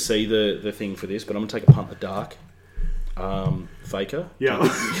 I didn't see the thing for this, but I'm going to take a punt in the dark. Faker? Yeah.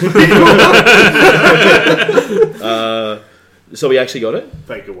 So we actually got it?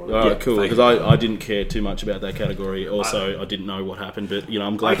 Faker won. Alright, cool. Because I didn't care too much about that category. Also, I didn't know what happened, but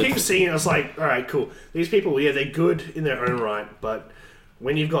I'm glad. I keep seeing it. I was like, alright, cool. These people, they're good in their own right, but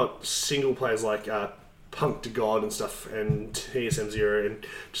when you've got single players like Punk to God and stuff, and TSM Zero, and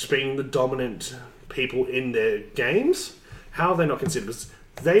just being the dominant people in their games, how are they not considered? Because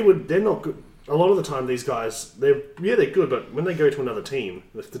they're not good. A lot of the time, these guys, they're good, but when they go to another team,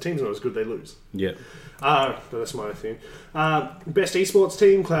 if the team's not as good, they lose. Yeah. But that's my thing. Best esports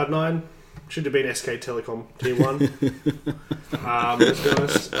team, Cloud9. Should have been SK Telecom Team 1. Let's be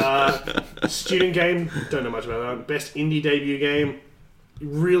honest. Student game, don't know much about that. Best indie debut game,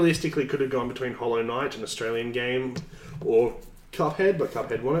 realistically could have gone between Hollow Knight, an Australian game, or Cuphead, but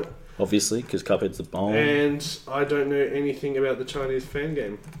Cuphead won it. Obviously, because Cuphead's the bomb. And I don't know anything about the Chinese fan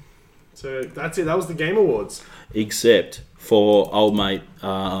game. So that's it. That was the Game Awards. Except for old mate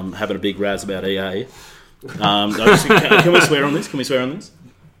having a big razz about EA. Can we swear on this?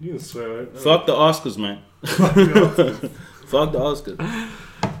 You can swear. Fuck the Oscars, man. Fuck the Oscars.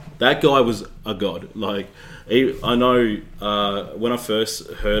 That guy was a god. Like, I know when I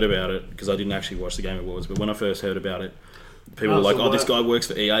first heard about it, because I didn't actually watch the Game Awards, but when I first heard about it, people were like, "Oh, this guy works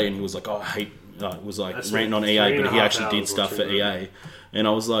for EA," and he was like, "Oh, I hate." Was like ranting on EA, but he actually did stuff for EA. And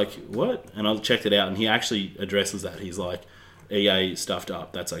I was like, what? And I checked it out, and he actually addresses that. He's like, EA stuffed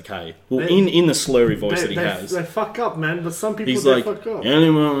up, that's okay. Well, in the slurry voice that he has. They fuck up, man, but some people fuck up.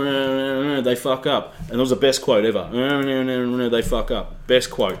 They fuck up. And it was the best quote ever. They fuck up. Best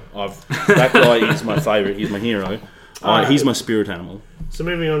quote. That guy is my favourite. He's my hero. He's my spirit animal. So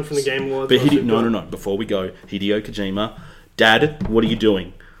moving on from the Game Awards. But no. Before we go, Hideo Kojima. Dad, what are you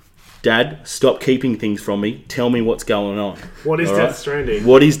doing? Dad, stop keeping things from me. Tell me what's going on. What is Death Stranding?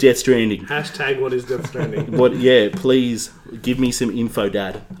 What is Death Stranding? Hashtag what is Death Stranding? Please give me some info,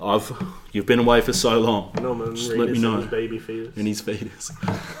 Dad. You've been away for so long. Norman Just Reedus let me know. and his baby fetus. And his fetus.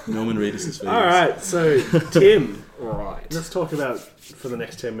 Norman Reedus' fetus. Alright, so Tim. Right. Let's talk about, for the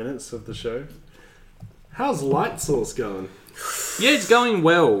next 10 minutes of the show, how's Light Source going? Yeah, it's going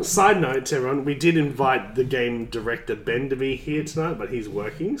well. Side note to everyone, we did invite the game director Ben to be here tonight, but he's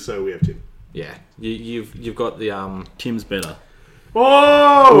working, so we have Tim. Yeah, you've got the Tim's better.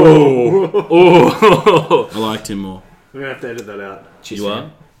 Oh! I like Tim more. We're going to have to edit that out. Cheers, You fam.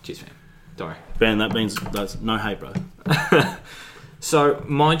 are? Cheers, fam. Don't worry. Ben, that means that's no hate, bro. So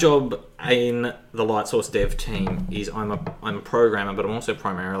my job in the Light Source dev team is I'm a programmer, but I'm also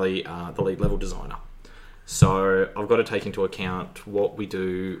primarily the lead level designer. So I've got to take into account what we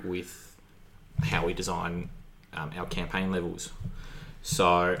do with how we design our campaign levels.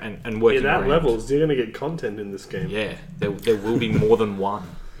 So and working around levels, you're going to get content in this game. Yeah, there will be more than one.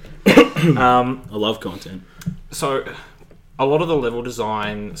 I love content. So a lot of the level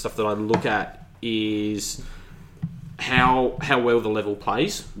design stuff that I look at is how well the level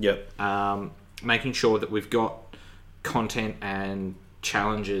plays. Yep. Making sure that we've got content and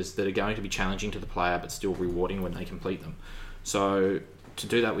challenges that are going to be challenging to the player but still rewarding when they complete them. So to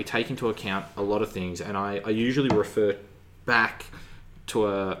do that, we take into account a lot of things, and I usually refer back to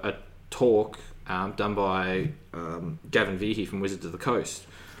a talk done by Gavin Vihi from Wizards of the Coast.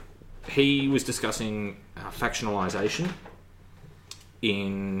 He was discussing factionalization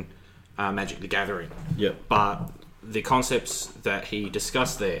in Magic the Gathering. Yep. But the concepts that he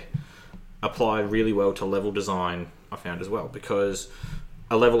discussed there apply really well to level design, I found, as well, because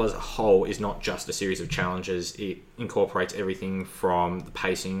a level as a whole is not just a series of challenges. It incorporates everything from the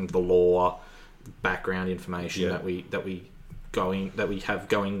pacing, the lore, the background information that we have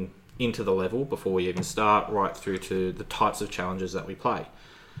going into the level before we even start, right through to the types of challenges that we play.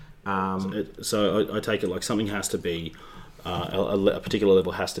 So I take it like something has to be a particular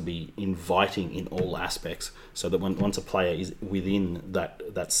level has to be inviting in all aspects, so that once a player is within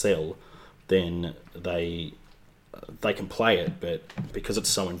that cell, then they can play it, but because it's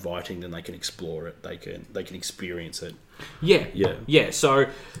so inviting, then they can explore it. They can experience it. Yeah. So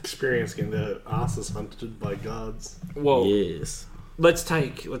experience getting their asses hunted by guards. Well, yes. Let's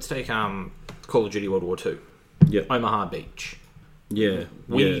take Call of Duty World War II. Yeah. Omaha Beach. Yeah.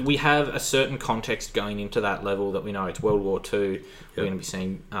 We have a certain context going into that level that we know it's World War II. Yep. We're going to be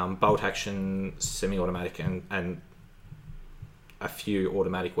seeing bolt action, semi-automatic, and a few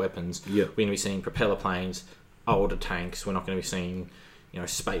automatic weapons. Yep. We're going to be seeing propeller planes, older tanks. We're not going to be seeing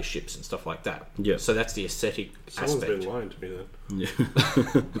spaceships and stuff like that. Yeah. So that's the aesthetic Someone's aspect. been lying to me then.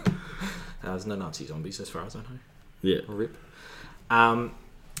 Yeah. There's no Nazi zombies as far as I know. Yeah. Rip.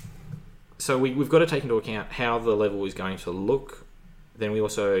 So we've got to take into account how the level is going to look. Then we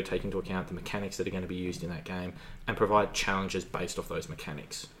also take into account the mechanics that are going to be used in that game and provide challenges based off those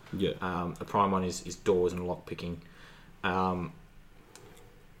mechanics. Yeah. The prime one is doors and lock picking.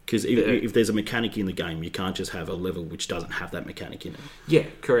 Because if there's a mechanic in the game, you can't just have a level which doesn't have that mechanic in it. Yeah,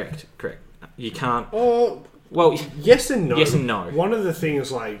 correct. You can't. Oh, Well, yes and no. Yes and no. One of the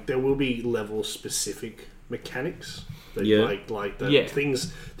things, like, there will be level-specific mechanics. That, Yeah. Like the Yeah.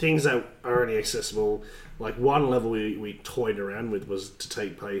 things that are only accessible. Like, one level we toyed around with was to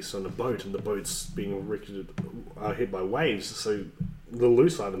take place on a boat, and the boat's being hit by waves, so the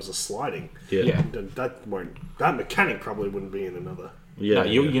loose items are sliding. Yeah. That mechanic probably wouldn't be in another. Yeah.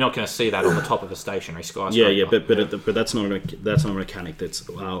 No, you're not going to see that on the top of a stationary skyscraper. Yeah, but that's not a mechanic that's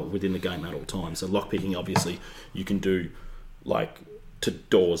within the game at all times. So lockpicking, obviously, you can do like to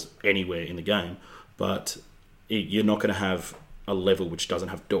doors anywhere in the game, but you're not going to have a level which doesn't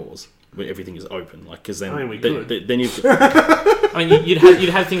have doors where everything is open. Like because then I mean, we could. then you've I mean, you'd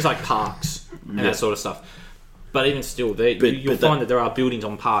have things like parks and that sort of stuff. But even still, you'll find that there are buildings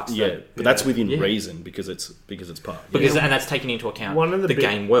on parks. but that's within Yeah. reason because it's part. And that's taken into account One of the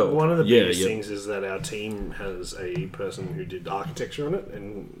game world. One of the Yeah, biggest yeah. things is that our team has a person who did architecture on it,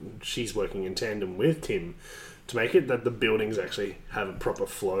 and she's working in tandem with Tim to make it that the buildings actually have a proper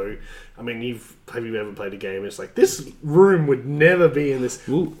flow. I mean, have you ever played a game? It's like this room would never be in this.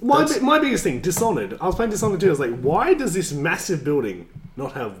 Well, My biggest thing, Dishonored. I was playing Dishonored 2. I was like, why does this massive building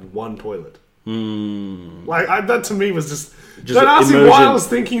not have one toilet? Like that to me was just don't ask me why immersion. I was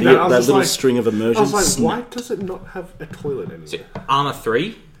thinking that. I was that just little like, string of immersion. I was like, snap. why does it not have a toilet anywhere? So, Arma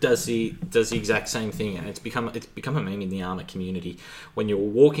 3 does the exact same thing, and it's become a meme in the Arma community. When you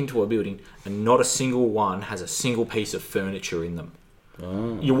walk into a building and not a single one has a single piece of furniture in them,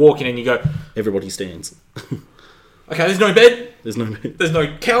 you walk in and you go, Everybody stands. okay, there's no bed, There's no. there's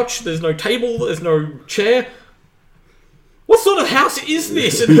no couch, there's no table, there's no chair. What sort of house is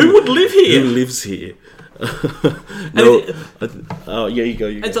this, and who would live Who here? lives here? No. Oh, yeah, you go.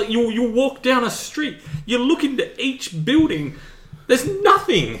 It's like you walk down a street, you look into each building, there's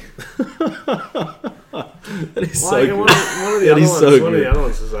nothing. That is so Like, good. one of the That other is ones. so One of good. the other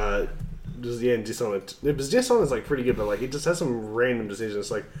ones is just Dishonored. Dishonored's like pretty good, but like it just has some random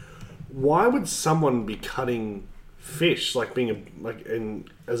decisions. Like, why would someone be cutting fish, like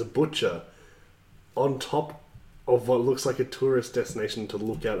as a butcher, on top of what looks like a tourist destination to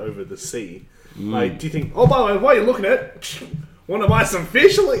look out over the sea? Like, do you think? Oh, by the way, while you're looking at it, want to buy some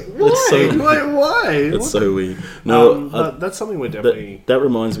fish? Like, why? That's so weird. Like, why? That's so weird. No, But that's something we're definitely. that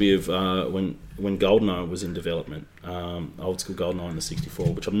reminds me of when GoldenEye was in development, old school GoldenEye in the 64,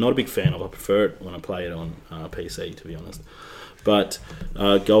 which I'm not a big fan of. I prefer it when I play it on PC, to be honest. But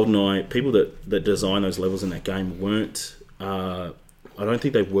GoldenEye, people that design those levels in that game weren't. I don't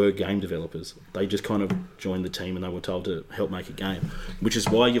think they were game developers. They just kind of joined the team and they were told to help make a game, which is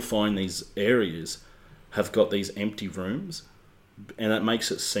why you find these areas have got these empty rooms, and that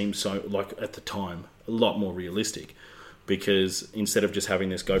makes it seem so, like at the time, a lot more realistic, because instead of just having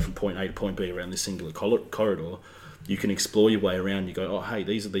this go from point A to point B around this singular corridor, you can explore your way around. You go, oh, hey,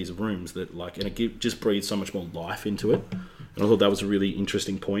 these are these rooms that like, and it just breathes so much more life into it. And I thought that was a really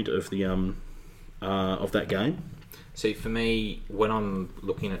interesting point of the of that game. See, for me, when I'm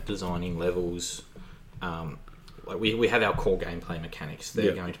looking at designing levels, like we have our core gameplay mechanics.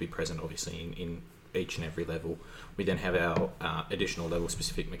 They're going to be present, obviously, in each and every level. We then have our additional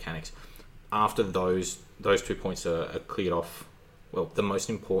level-specific mechanics. After those 2 points are cleared off, well, the most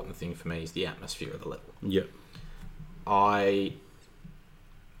important thing for me is the atmosphere of the level. Yeah. I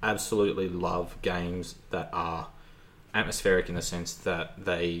absolutely love games that are atmospheric in the sense that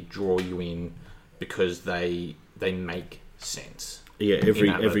they draw you in because they make sense. Yeah, every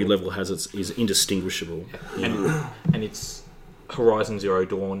level. level is indistinguishable. Yeah. And it's Horizon Zero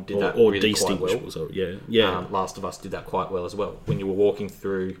Dawn did that or really quite well. distinguishable. So yeah. Last of Us did that quite well as well. When you were walking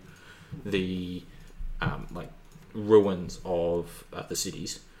through the like ruins of the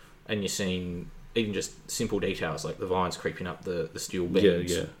cities, and you're seeing even just simple details like the vines creeping up the steel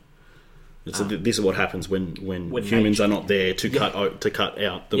beams. Yeah. So this is what happens when humans nature- are not there to cut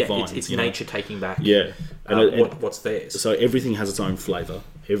out the vines. It's you know? nature taking back. Yeah, and what's theirs. so everything has its own flavour.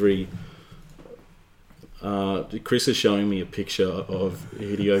 Chris is showing me a picture of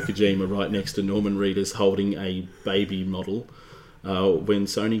Hideo Kojima right next to Norman Reedus holding a baby model. When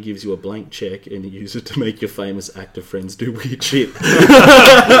Sony gives you a blank check and you use it to make your famous actor friends do weird shit.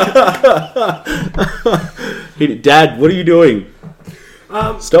 Dad, what are you doing?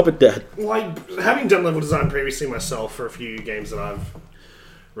 Stop it, Dad. Like, having done level design previously myself for a few games that I've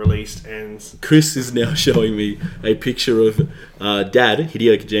released, and Chris is now showing me a picture of Dad,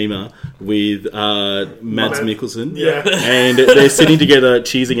 Hideo Kojima, with Mads Mikkelsen. Yeah. And they're sitting together,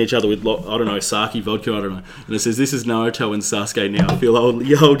 cheesing each other with, I don't know, sake, vodka, I don't know. And it says, this is Naruto and Sasuke now. I feel old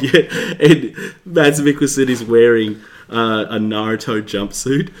yet. And Mads Mikkelsen is wearing a Naruto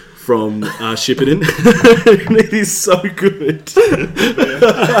jumpsuit from Shippuden. It is so good.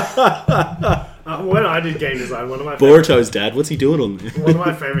 When I did game design, Boruto's dad, what's he doing on there? one of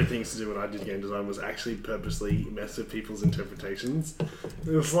my favorite things to do when I did game design was actually purposely mess with people's interpretations.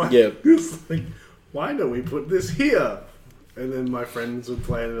 It was like, why don't we put this here? And then my friends would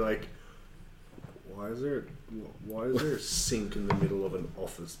play and they're like, why is there a sink in the middle of an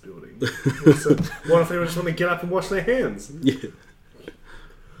office building? So, what if they just want to get up and wash their hands? Yeah.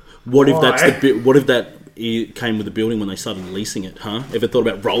 What if that's the bit? What if that came with the building when they started leasing it? Huh? Ever thought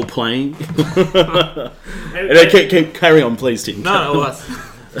about role playing? Carry on, please, Tim. No, well,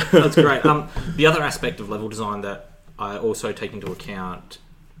 that's great. The other aspect of level design that I also take into account,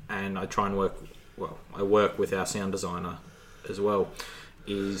 and I try and work with our sound designer as well,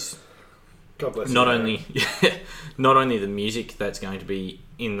 is God bless not only the music that's going to be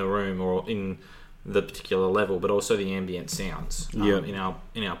in the room or in the particular level, but also the ambient sounds. In our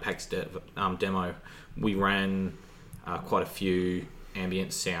PAX demo, we ran quite a few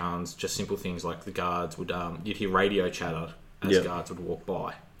ambient sounds, just simple things like the guards would you'd hear radio chatter as guards would walk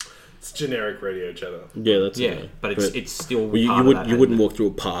by. It's generic radio chatter. Yeah, that's but it's still you wouldn't walk through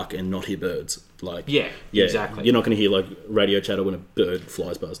a park and not hear birds. Like exactly. You're not going to hear like radio chatter when a bird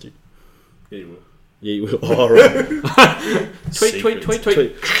flies past you. Yeah, you will. Yeah, you will. Oh, right. tweet.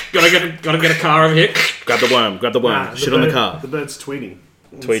 Gotta get a car over here. Grab the worm. Shit on the car. The bird's tweeting.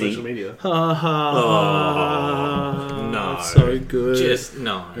 On Tweeting. social media. Ha ha. No. It's so good. Just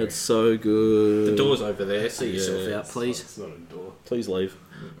no. It's so good. The door's over there. See yourself out, please. It's not a door. Please leave.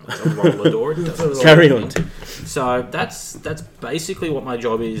 I'll roll the door. It doesn't Carry on, Tim. So that's basically what my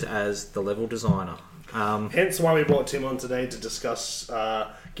job is as the level designer. Hence why we brought Tim on today to discuss,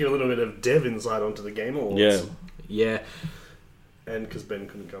 give a little bit of dev insight onto the Game Awards. Yeah. And because Ben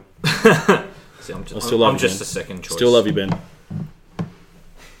couldn't come. See, I'm love you, just Ben. a second choice. Still love you, Ben.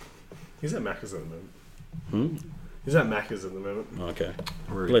 He's at Macca's at the moment. He's at Macca's at the moment. Okay.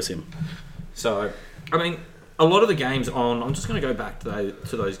 Rude. Bless him. So, I mean, a lot of the games on... I'm just going to go back to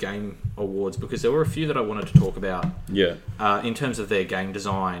those Game Awards because there were a few that I wanted to talk about. Yeah. In terms of their game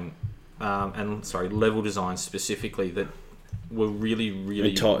design, level design specifically, that were really,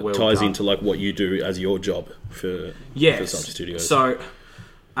 really well ties done. into like what you do as your job for Subject Studios. So,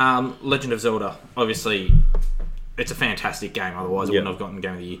 Legend of Zelda, obviously, it's a fantastic game. Otherwise, I wouldn't have gotten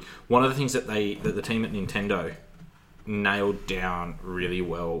Game of the Year. One of the things that the team at Nintendo nailed down really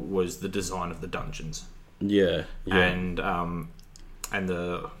well was the design of the dungeons. Yeah. And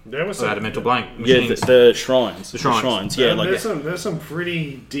the mental blank machines. Yeah, the shrines. The shrines. Yeah, there's some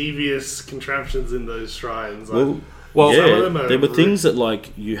pretty devious contraptions in those shrines. Well, there were things that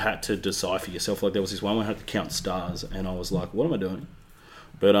like you had to decipher yourself. Like there was this one where I had to count stars, and I was like, "What am I doing?"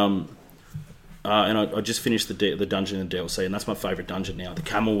 But and I just finished the dungeon in DLC, and that's my favourite dungeon now. The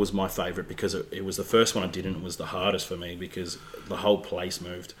camel was my favourite because it was the first one I did, and it was the hardest for me because the whole place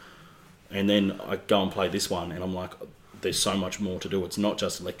moved. And then I go and play this one, and I'm like, "There's so much more to do. It's not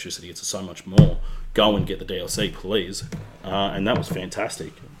just electricity; it's so much more. Go and get the DLC, please." And that was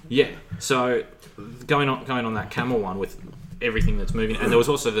fantastic. Yeah. So going on that camel one with everything that's moving, and there was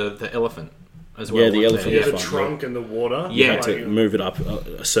also the elephant as well. Yeah, the elephant. Yeah, the trunk and the water. You had to move it up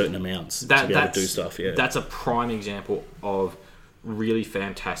a certain amounts to be able to do stuff. Yeah, that's a prime example of really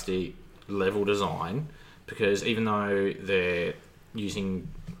fantastic level design because even though they're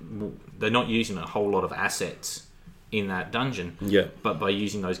not using a whole lot of assets in that dungeon, but by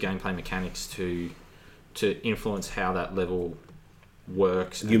using those gameplay mechanics to influence how that level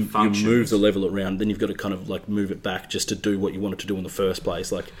works and functions. You move the level around, then you've got to kind of like move it back just to do what you wanted to do in the first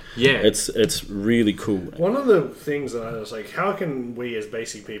place. Like, it's really cool. One of the things that I was like, how can we as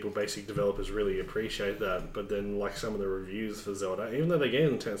basic developers really appreciate that? But then like some of the reviews for Zelda, even though they get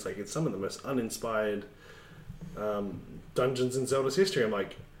into it's like it's some of the most uninspired dungeons in Zelda's history. I'm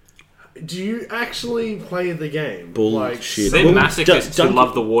like, do you actually play the game? Bullshit. They're masochists who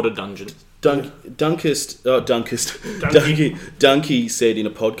love the water dungeons. Donkey said in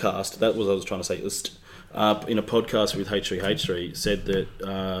a podcast, that was what I was trying to say, it was in a podcast with H3H3, said that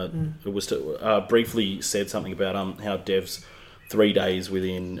it was briefly said something about how devs 3 days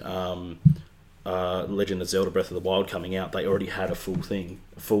within Legend of Zelda Breath of the Wild coming out, they already had a full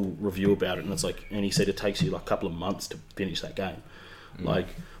review about it, and he said it takes you like a couple of months to finish that game. Like,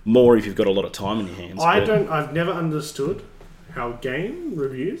 more if you've got a lot of time in your hands. I've never understood how game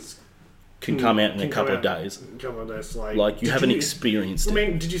reviews can come out in a couple of days. Like, you haven't experienced it. I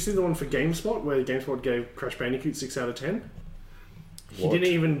mean, did you see the one for GameSpot where GameSpot gave Crash Bandicoot 6 out of 10? He didn't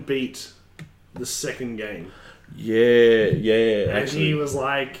even beat the second game. Yeah, And actually. he was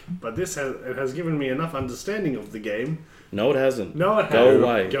like, but it has given me enough understanding of the game. No, it hasn't. No, it Go hasn't.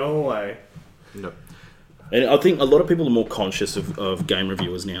 away. Go away. No. And I think a lot of people are more conscious of game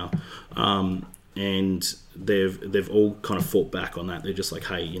reviewers now. And they've all kind of fought back on that. They're just like,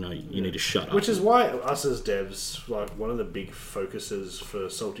 hey, you need to shut up. Which is why us as devs, like one of the big focuses for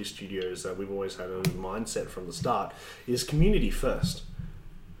Salty Studios that we've always had in mindset from the start is community first.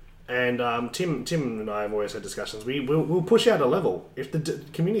 And Tim and I have always had discussions. We'll push out a level. If the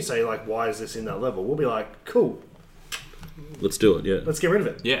community say like, why is this in that level? We'll be like, cool. Let's do it, yeah. Let's get rid of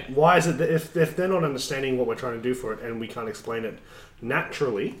it. Yeah. Why is it that if they're not understanding what we're trying to do for it and we can't explain it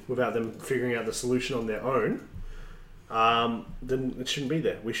naturally without them figuring out the solution on their own, then it shouldn't be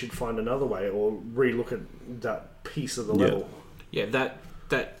there. We should find another way or re-look at that piece of the level. Yeah,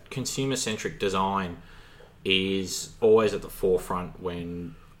 that consumer-centric design is always at the forefront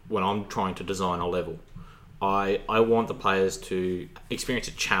when I'm trying to design a level. I want the players to experience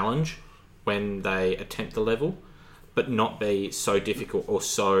a challenge when they attempt the level, but not be so difficult or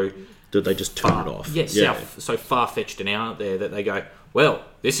so... Did they just turn it off? Yes, so far-fetched and out there that they go, well,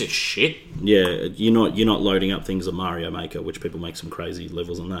 this is shit. Yeah, you're not loading up things on Mario Maker, which people make some crazy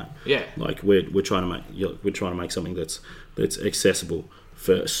levels on that. Yeah, like we're trying to make something that's accessible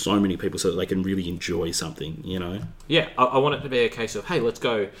for so many people, so that they can really enjoy something. Yeah, I want it to be a case of, hey, let's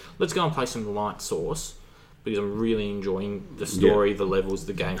go and play some Light Source because I'm really enjoying the story, the levels,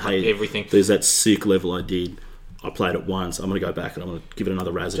 the gameplay, everything. There's that sick level I did. I played it once. I'm going to go back and I'm going to give it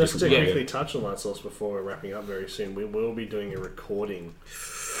another razz. Just to quickly touch on Light Source before we're wrapping up very soon, we will be doing a recording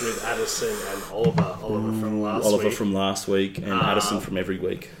with Addison and Oliver from last week, and Addison from every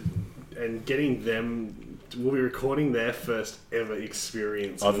week. And getting them, we'll be recording their first ever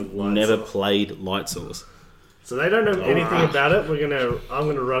experience. I've never played Light Source, so they don't know anything about it. I'm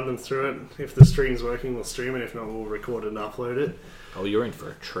gonna run them through it. If the stream's working, we'll stream it. If not, we'll record it and upload it. Oh, you're in for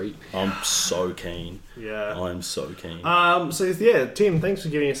a treat. I'm so keen. Yeah. I'm so keen. Tim, thanks for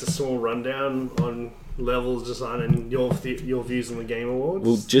giving us a small rundown on levels design and your views on the Game Awards.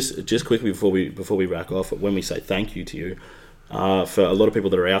 Well, just quickly before we wrap off, when we say thank you to you, for a lot of people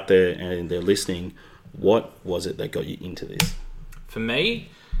that are out there and they're listening, what was it that got you into this? For me...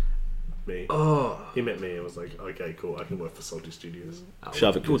 He met me and was like, okay, cool, I can work for Salty Studios.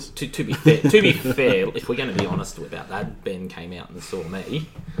 Shove it, Chris. To be fair, if we're going to be honest about that, Ben came out and saw me.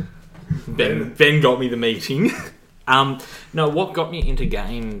 Ben got me the meeting. No, what got me into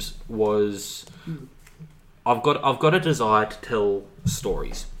games was I've got a desire to tell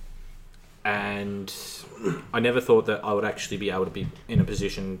stories, and I never thought that I would actually be able to be in a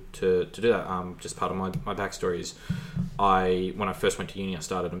position to do that. Just part of my backstory is when I first went to uni, I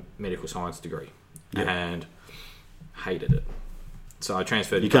started a medical science degree and hated it. So I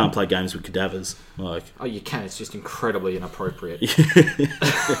transferred. You can't play games with cadavers. Oh, you can. It's just incredibly inappropriate.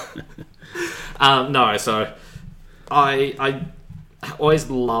 No, so I always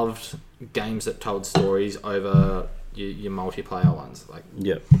loved games that told stories over your multiplayer ones.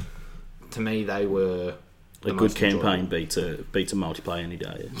 To me, they were a good campaign beats a multiplayer any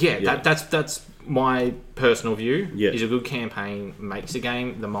day. Yeah. That's my personal view. Yeah. Is a good campaign makes a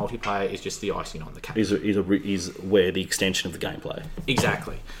game. The multiplayer is just the icing on the cake. Is where the extension of the gameplay.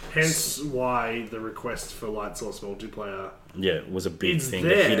 Exactly. Hence why the request for Light Source multiplayer. Yeah, was a big thing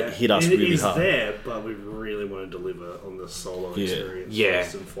there. that hit us really hard. It's there, but we really want to deliver on the solo experience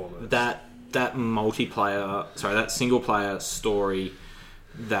first and foremost. That multiplayer, that single player story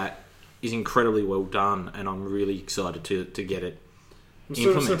that is incredibly well done, and I'm really excited to get it. I'm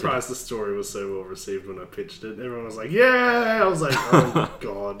sort of surprised the story was so well received when I pitched it. Everyone was like, "Yeah!" I was like, "Oh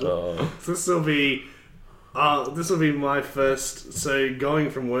god!" So this will be my first. So going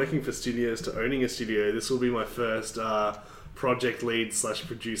from working for studios to owning a studio, this will be my first project lead /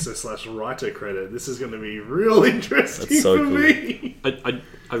 producer / writer credit. This is going to be real interesting for me.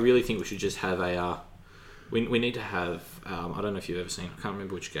 I really think we should just have a. We need to have. I don't know if you've ever seen. I can't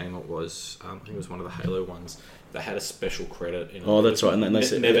remember which game it was. I think it was one of the Halo ones. They had a special credit. That's right. And then they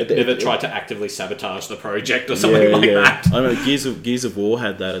said, never tried to actively sabotage the project or something like that. I know Gears of War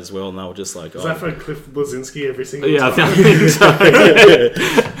had that as well, and they were just like, is that for Cliff Blazinski every single time? I think so.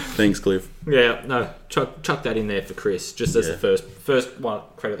 Thanks, Cliff. Yeah, no, chuck that in there for Chris, just as the first one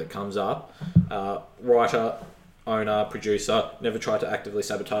credit that comes up. Writer, owner, producer, never tried to actively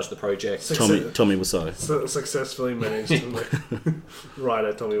sabotage the project. Tommy Wiseau. Successfully managed to make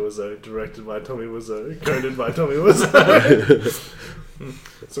writer Tommy Wiseau, directed by Tommy Wiseau, coded by Tommy Wiseau.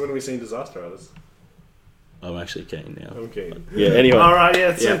 So when are we seeing Disaster Artist? I'm actually keen now. Okay. Yeah. Anyway. All right.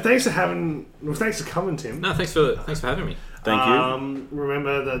 Yeah. So Yeah. thanks for coming, Tim. No, thanks for having me. Thank you.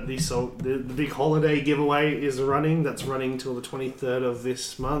 Remember that the big holiday giveaway is running. That's running till the 23rd of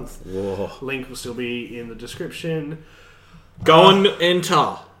this month. Whoa. Link will still be in the description. Go and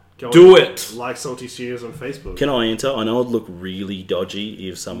enter. Go Do and it. Like Salty Studios on Facebook. Can I enter? I know it'd look really dodgy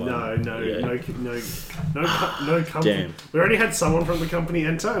if someone. No company. Damn. We already had someone from the company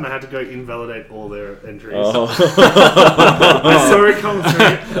enter, and I had to go invalidate all their entries. Oh. I saw it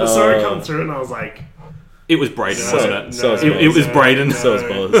come through, and I was like, It was Braden, wasn't it? So it's It was Braden. So it's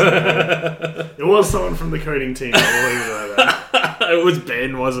Boz. it was someone from the coding team. I'll leave it like that. It was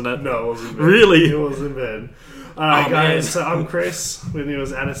Ben, wasn't it? No, it wasn't Ben. Really? It wasn't Ben. Alright, Oh, guys, man. so I'm Chris. With me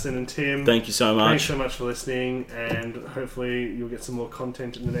was Addison and Tim. Thank you so Thanks much. so much for listening, and hopefully you'll get some more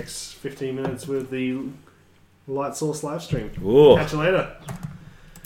content in the next 15 minutes with the Light Source live stream. Whoa. Catch you later.